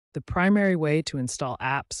The primary way to install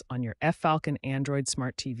apps on your Ffalcon Android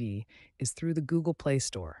Smart TV is through the Google Play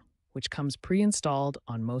Store, which comes pre-installed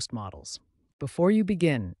on most models. Before you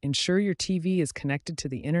begin, ensure your TV is connected to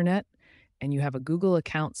the internet and you have a Google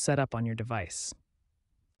account set up on your device.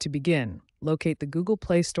 To begin, locate the Google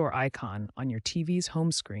Play Store icon on your TV's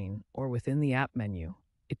home screen or within the app menu.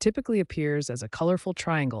 It typically appears as a colorful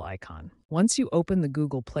triangle icon. Once you open the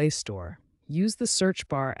Google Play Store, use the search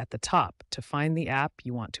bar at the top to find the app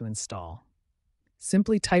you want to install.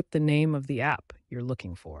 Simply type the name of the app you're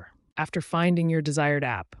looking for. After finding your desired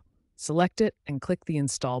app, select it and click the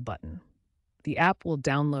Install button. The app will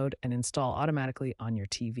download and install automatically on your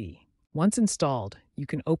TV. Once installed, you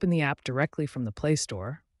can open the app directly from the Play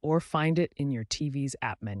Store or find it in your TV's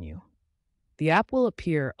app menu. The app will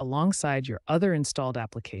appear alongside your other installed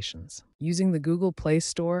applications. Using the Google Play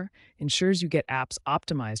Store ensures you get apps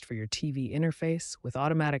optimized for your TV interface with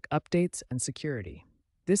automatic updates and security.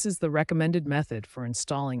 This is the recommended method for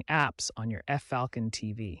installing apps on your Ffalcon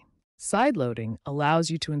TV. Sideloading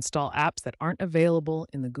allows you to install apps that aren't available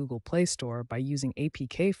in the Google Play Store by using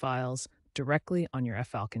APK files directly on your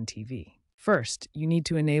Ffalcon TV. First, you need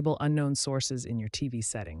to enable unknown sources in your TV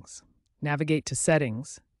settings. Navigate to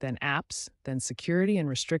Settings, then Apps, then Security and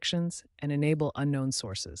Restrictions, and enable unknown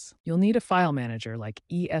sources. You'll need a file manager like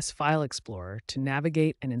File Explorer to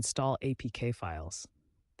navigate and install APK files.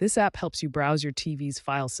 This app helps you browse your TV's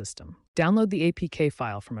file system. Download the APK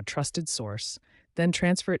file from a trusted source, then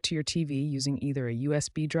transfer it to your TV using either a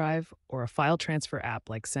USB drive or a file transfer app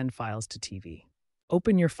like Send Files to TV.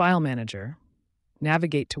 Open your file manager,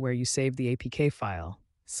 navigate to where you saved the APK file,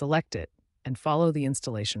 select it, and follow the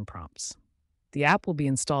installation prompts. The app will be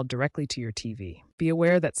installed directly to your TV. Be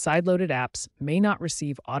aware that sideloaded apps may not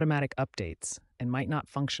receive automatic updates and might not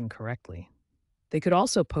function correctly. They could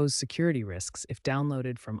also pose security risks if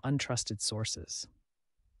downloaded from untrusted sources.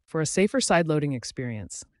 For a safer sideloading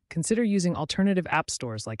experience, consider using alternative app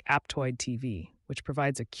stores like Aptoide TV, which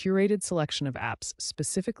provides a curated selection of apps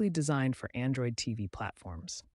specifically designed for Android TV platforms.